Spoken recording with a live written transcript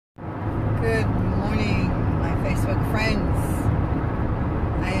Facebook friends.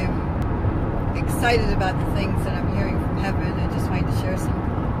 I am excited about the things that I'm hearing from heaven, and just wanted to share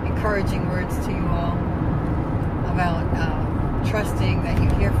some encouraging words to you all about trusting that you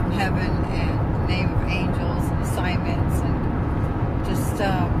hear from heaven and the name of angels and assignments, and just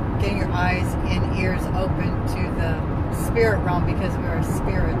getting your eyes and ears open to the spirit realm, because we are a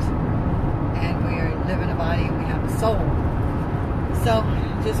spirit and we live in a body and we have a soul. So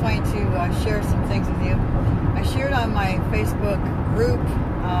just wanted to share some things with you. I shared on my Facebook group,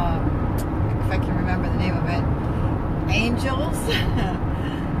 if I can remember the name of it, Angels,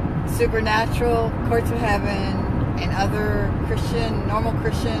 Supernatural, Courts of Heaven, and other Christian, normal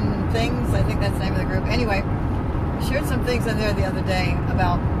Christian things. I think that's the name of the group. Anyway, I shared some things in there the other day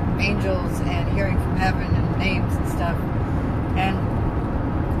about angels and hearing from heaven and names and stuff. And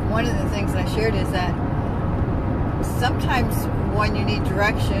one of the things that I shared is that sometimes when you need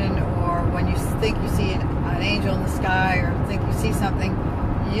direction, or when you think you see an angel in the sky, or think you see something,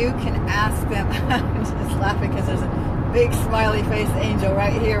 you can ask them. I'm just laughing because there's a big smiley face angel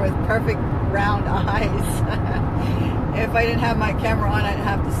right here with perfect round eyes. If I didn't have my camera on, I'd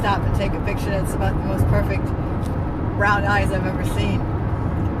have to stop and take a picture. That's about the most perfect round eyes I've ever seen.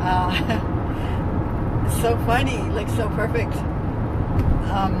 It's so funny, looks so perfect.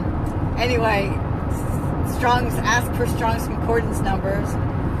 Anyway, ask for Strong's Concordance numbers,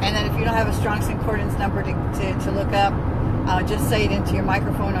 and then if you don't have a Strong's Concordance number to look up, just say it into your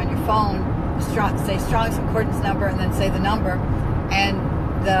microphone on your phone. Say Strong's Concordance number, and then say the number, and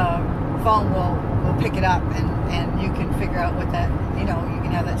the phone will pick it up, and you can figure out what that, you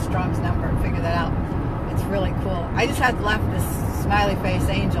can have that Strong's number and figure that out. It's really cool. I just had to laugh at this smiley face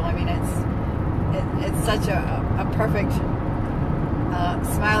angel. I mean, it's such a perfect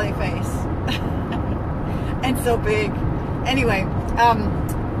smiley face. And so big. Anyway,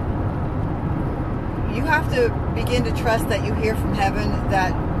 you have to begin to trust that you hear from heaven,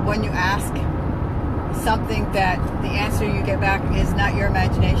 that when you ask something, that the answer you get back is not your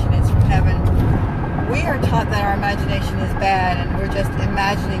imagination, it's from heaven. We are taught that our imagination is bad and we're just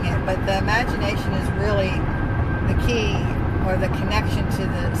imagining it, but the imagination is really the key, or the connection to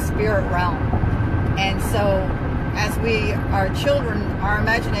the spirit realm. And so as we are children, our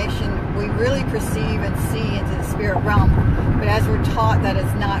imagination, we really perceive and see into the spirit realm. But as we're taught that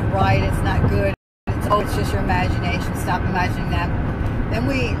it's not right, it's not good, it's just your imagination, stop imagining that, then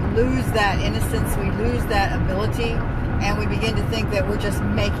we lose that innocence, we lose that ability, and we begin to think that we're just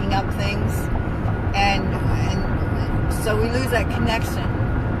making up things. And so we lose that connection.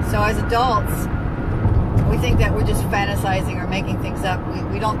 So as adults, we think that we're just fantasizing or making things up.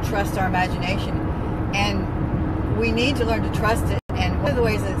 We don't trust our imagination. And we need to learn to trust it. And one of the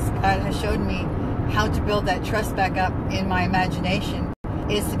ways that God has showed me how to build that trust back up in my imagination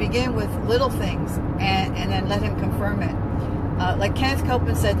is to begin with little things and then let Him confirm it. Like Kenneth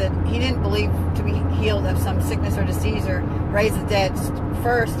Copeland said, that he didn't believe to be healed of some sickness or disease or raise the dead.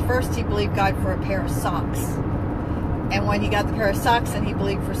 First he believed God for a pair of socks. And when he got the pair of socks, then he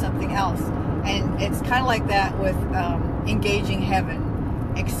believed for something else. And it's kind of like that with engaging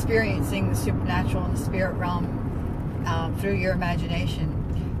heaven, experiencing the supernatural and the spirit realm through your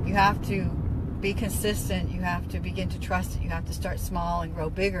imagination. You have to be consistent. You have to begin to trust it. You have to start small and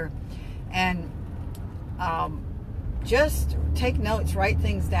grow bigger. And just take notes, write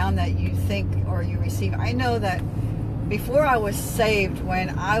things down that you think or you receive. I know that before I was saved,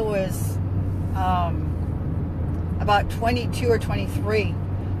 when I was about 22 or 23,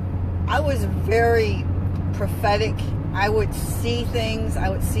 I was very prophetic. I would see things, I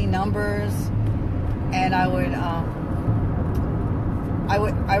would see numbers, and I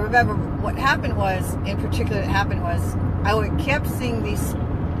remember what happened was, in particular, I kept seeing these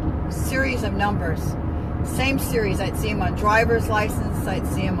series of numbers. Same series. I'd see them on driver's license. I'd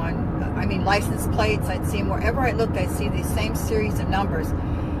see them on, license plates. I'd see them wherever I looked. I'd see these same series of numbers.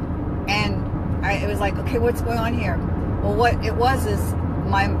 And it was like, okay, what's going on here? Well, what it was is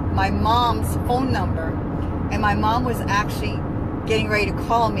my mom's phone number. And my mom was actually getting ready to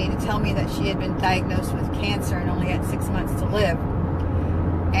call me to tell me that she had been diagnosed with cancer and only had 6 months to live.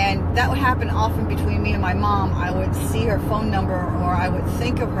 And that would happen often between me and my mom. I would see her phone number, or I would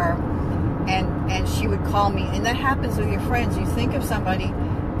think of her, and she would call me. And that happens with your friends. You think of somebody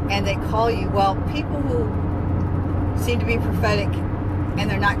and they call you. Well, people who seem to be prophetic and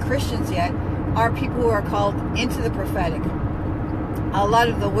they're not Christians yet are people who are called into the prophetic. A lot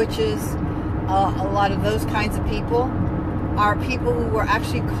of the witches, a lot of those kinds of people are people who were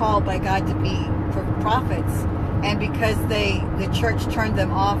actually called by God to be prophets, and because the church turned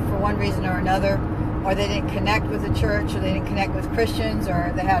them off for one reason or another, or they didn't connect with the church, or they didn't connect with Christians,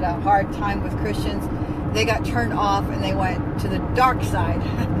 or they had a hard time with Christians, they got turned off and they went to the dark side,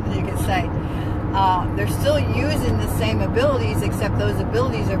 you could say. They're still using the same abilities, except those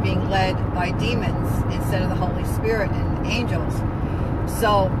abilities are being led by demons instead of the Holy Spirit and angels.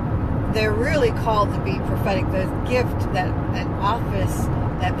 So they're really called to be prophetic. The gift, that office,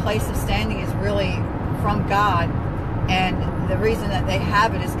 that place of standing is really from God. And the reason that they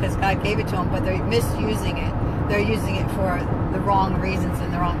have it is because God gave it to them, but they're misusing it. They're using it for the wrong reasons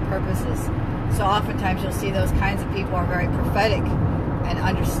and the wrong purposes. So oftentimes you'll see those kinds of people are very prophetic and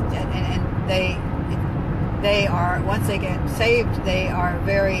understand, and they are, once they get saved, they are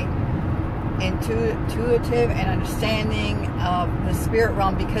very intuitive and understanding of the spirit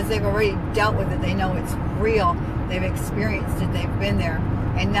realm because they've already dealt with it. They know it's real. They've experienced it. They've been there.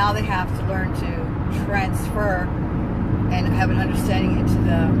 And now they have to learn to transfer and have an understanding into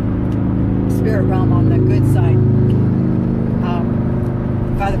the spirit realm on the good side.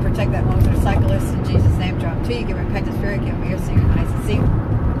 Father, protect that motorcyclist in Jesus' name. Draw him to you. Give repentant spirit. Give him ears, seeing, and eyes to see.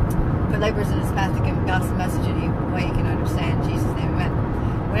 Put laborers in his path to give him gospel message in a way he can understand. In Jesus' name, amen.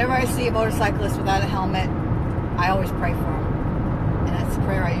 Whenever I see a motorcyclist without a helmet, I always pray for him. And that's the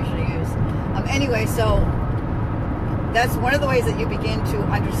prayer I usually use. Anyway, so that's one of the ways that you begin to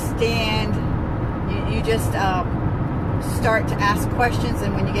understand. You just start to ask questions,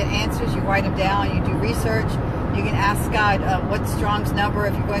 and when you get answers, you write them down. You do research. You can ask God, what's Strong's number?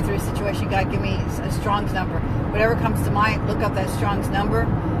 If you're going through a situation, God, give me a Strong's number. Whatever comes to mind, look up that Strong's number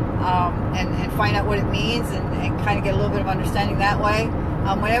and find out what it means and kind of get a little bit of understanding that way.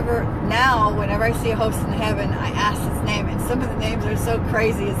 Whenever I see a host in heaven, I ask its name, and some of the names are so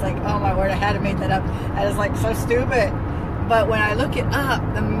crazy. It's like, oh my word, I had to make that up. That is like so stupid. But when I look it up,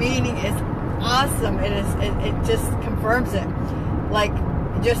 the meaning is awesome. It just confirms it. Like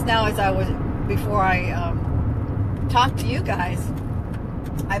just now, before I talked to you guys,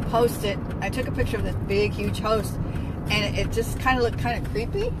 I took a picture of this big, huge host, and it just kind of looked kind of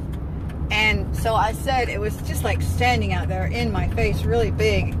creepy. And so I said, it was just like standing out there in my face, really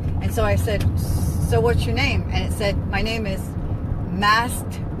big. And so I said, so what's your name? And it said, my name is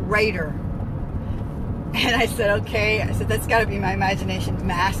Masked Raider. And I said, okay. I said, that's got to be my imagination,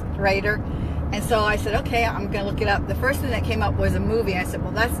 Masked Raider. And so I said, okay, I'm going to look it up. The first thing that came up was a movie. I said,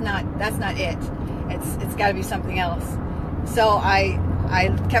 well, that's not it. It's got to be something else. So I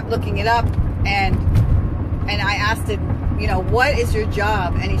kept looking it up, and I asked it, what is your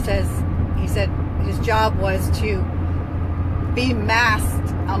job? And he said his job was to be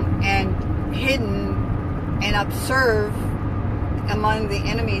masked and hidden and observe among the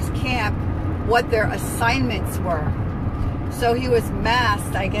enemy's camp what their assignments were. So he was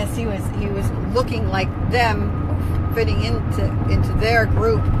masked. I guess he was looking like them, fitting into their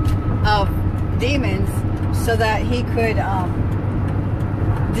group of demons, so that he could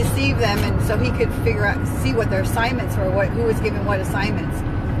deceive them, and so he could see what their assignments were, who was given what assignments.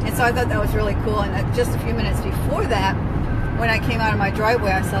 And so I thought that was really cool. And just a few minutes before that, when I came out of my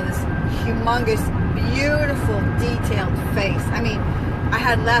driveway, I saw this humongous, beautiful, detailed face. I mean, I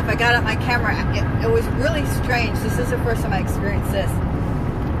had left. I got out my camera. It was really strange. This is the first time I experienced this.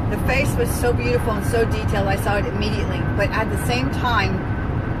 The face was so beautiful and so detailed. I saw it immediately. But at the same time,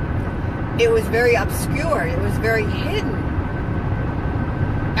 it was very obscure. It was very hidden.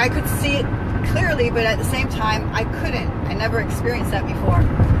 I could see it clearly, but at the same time, I couldn't. I never experienced that before.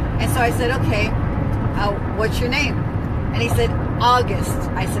 And so I said, okay, what's your name? And he said, August.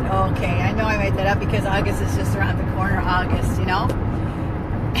 I said, oh, okay. I know I made that up because August is just around the corner, August, And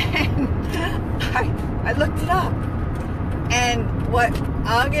I looked it up. And what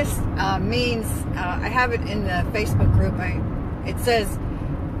August means, I have it in the Facebook group. It says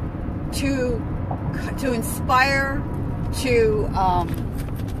to inspire, to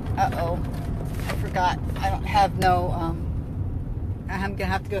I forgot. I don't have no I'm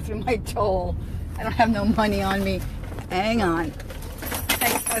gonna have to go through my toll. I don't have no money on me. Hang on.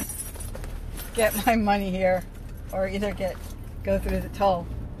 I gotta get my money here, or either go through the toll.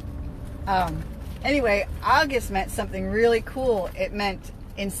 Anyway, August meant something really cool. It meant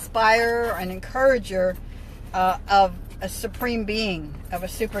inspire, an encourager of a supreme being, of a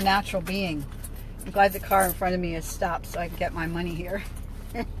supernatural being. I'm glad the car in front of me has stopped so I can get my money here.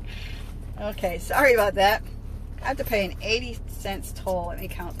 Okay, sorry about that. I have to pay an 80-cent toll. Let me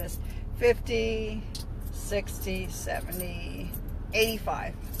count this. 50, 60, 70,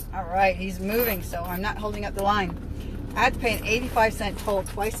 85. All right, he's moving, so I'm not holding up the line. I have to pay an 85-cent toll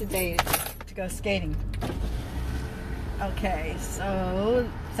twice a day to go skating. Okay, so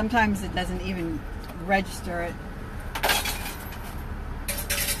sometimes it doesn't even register it.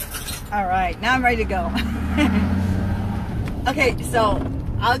 All right, now I'm ready to go. Okay, so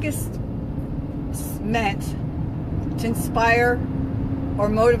August meant to inspire or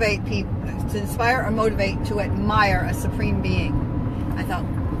motivate people, to admire a supreme being. I thought,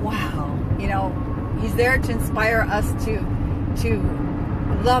 wow, you know, he's there to inspire us to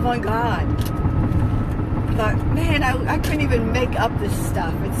love on God. I thought, man, I couldn't even make up this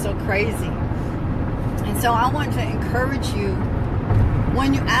stuff. It's so crazy. And so I want to encourage you,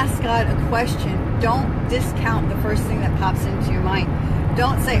 when you ask God a question, don't discount the first thing that pops into your mind.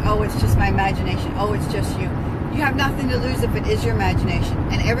 Don't say, oh, it's just my imagination. Oh, it's just you. You have nothing to lose if it is your imagination,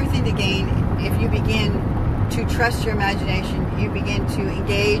 and everything to gain if you begin to trust your imagination. You begin to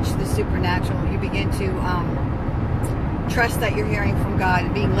engage the supernatural. You begin to trust that you're hearing from God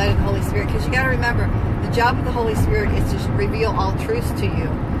and being led of the Holy Spirit. Because you got to remember, the job of the Holy Spirit is to reveal all truths to you.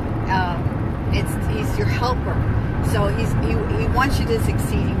 He's your helper. So he wants you to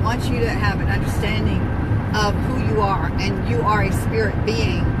succeed. He wants you to have an understanding of who you are, and you are a spirit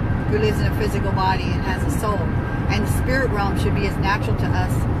being who lives in a physical body and has a soul. And the spirit realm should be as natural to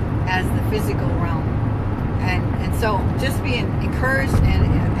us as the physical realm. And so just being encouraged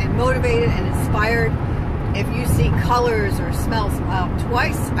and motivated and inspired. If you see colors or smells,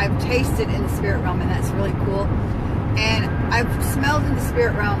 twice I've tasted in the spirit realm, and that's really cool. And I've smelled in the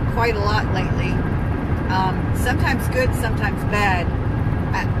spirit realm quite a lot lately. Sometimes good, sometimes bad.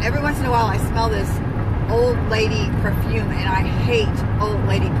 Every once in a while I smell this old lady perfume, and I hate old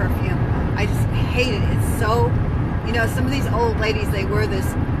lady perfume. I just hate it. It's so, you know, some of these old ladies, they wear this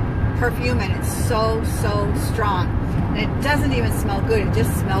perfume and it's so strong, and it doesn't even smell good. It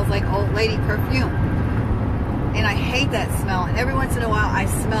just smells like old lady perfume, and I hate that smell. And every once in a while I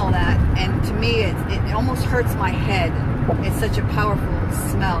smell that, and to me it almost hurts my head. It's such a powerful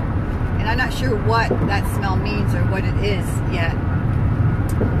smell, and I'm not sure what that smell means or what it is yet,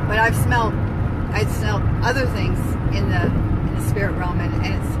 but I've smelled other things in the spirit realm, and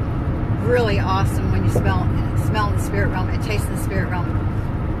it's really awesome when you smell in the spirit realm and taste in the spirit realm.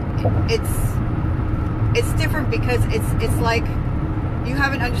 It's different because it's like you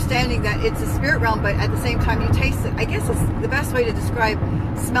have an understanding that it's a spirit realm, but at the same time you taste it. I guess it's the best way to describe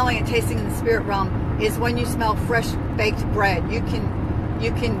smelling and tasting in the spirit realm is when you smell fresh baked bread. You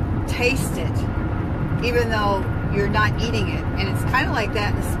can taste it even though you're not eating it, and it's kind of like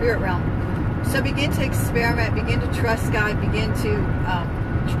that in the spirit realm. So begin to experiment, begin to trust God, begin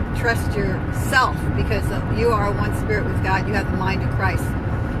to trust yourself, because you are one spirit with God. You have the mind of Christ.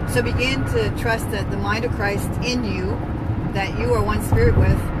 So begin to trust that the mind of Christ in you, that you are one spirit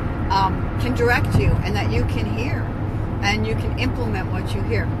with, can direct you, and that you can hear and you can implement what you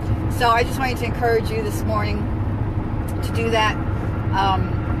hear. So I just wanted to encourage you this morning to do that,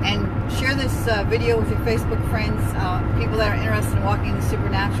 and share this video with your Facebook friends, people that are interested in walking in the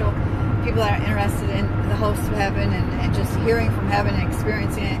supernatural, people that are interested in the hosts of heaven and just hearing from heaven and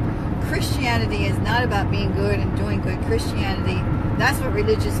experiencing it. Christianity is not about being good and doing good. Christianity, that's what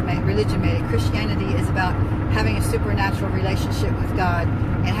religion made it. Christianity is about having a supernatural relationship with God,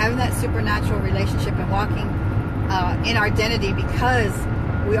 and having that supernatural relationship and walking in our identity, because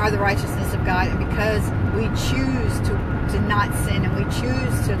we are the righteousness of God, and because we choose to not sin, and we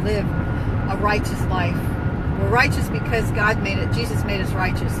choose to live a righteous life. We're righteous because God made it. Jesus made us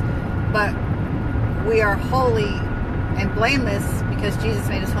righteous. But we are holy and blameless because Jesus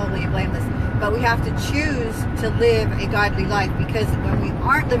made us holy and blameless. But we have to choose to live a godly life, because when we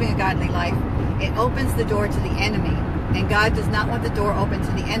aren't living a godly life, it opens the door to the enemy. And God does not want the door open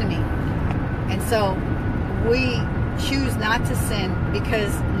to the enemy. And so we choose not to sin,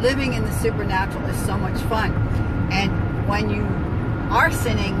 because living in the supernatural is so much fun. And when you are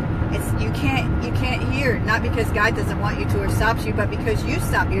sinning, you can't hear, not because God doesn't want you to or stops you, but because you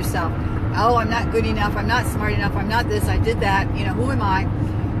stop yourself. Oh, I'm not good enough, I'm not smart enough, I'm not this, I did that, you know, who am I?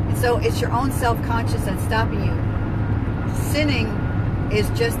 And so it's your own self-conscious that's stopping you. Sinning is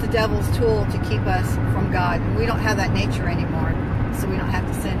just the devil's tool to keep us from God, and we don't have that nature anymore, so we don't have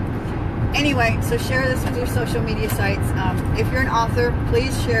to sin. Anyway, so share this with your social media sites. If you're an author,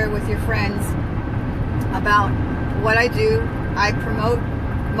 please share with your friends about what I do. I promote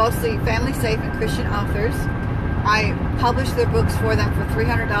mostly family safe and Christian authors. I publish their books for them for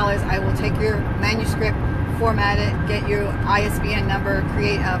 $300. I will take your manuscript, format it, get your ISBN number,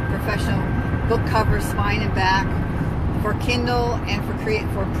 create a professional book cover, spine and back, for Kindle and for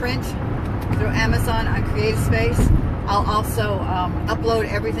print through Amazon on Creative Space. I'll also upload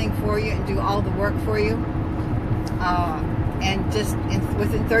everything for you and do all the work for you. And just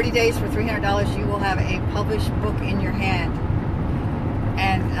within 30 days for $300, you will have a published book in your hand.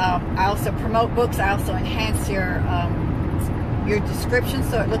 And I also promote books. I also enhance your description,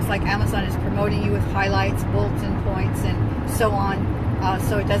 so it looks like Amazon is promoting you with highlights, bulletin points, and so on.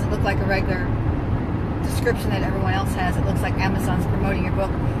 So it doesn't look like a regular description that everyone else has. It looks like Amazon's promoting your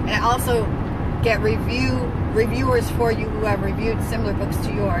book. And I also get reviewers for you who have reviewed similar books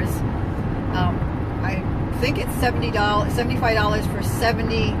to yours. I think it's $75 for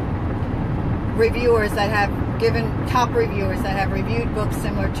 70 reviewers that have given, top reviewers that have reviewed books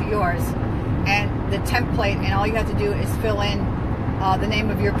similar to yours. And the template, and all you have to do is fill in the name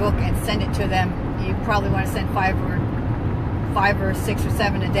of your book and send it to them. You probably want to send five or six or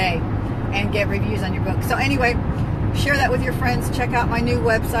seven a day and get reviews on your book. So anyway, share that with your friends. Check out my new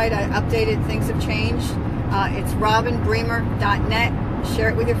website. I updated, things have changed. It's robinbremer.net. Share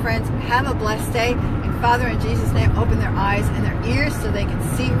it with your friends. Have a blessed day. And Father, in Jesus' name, open their eyes and their ears so they can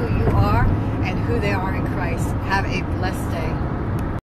see who you are and who they are in Christ. Have a blessed day.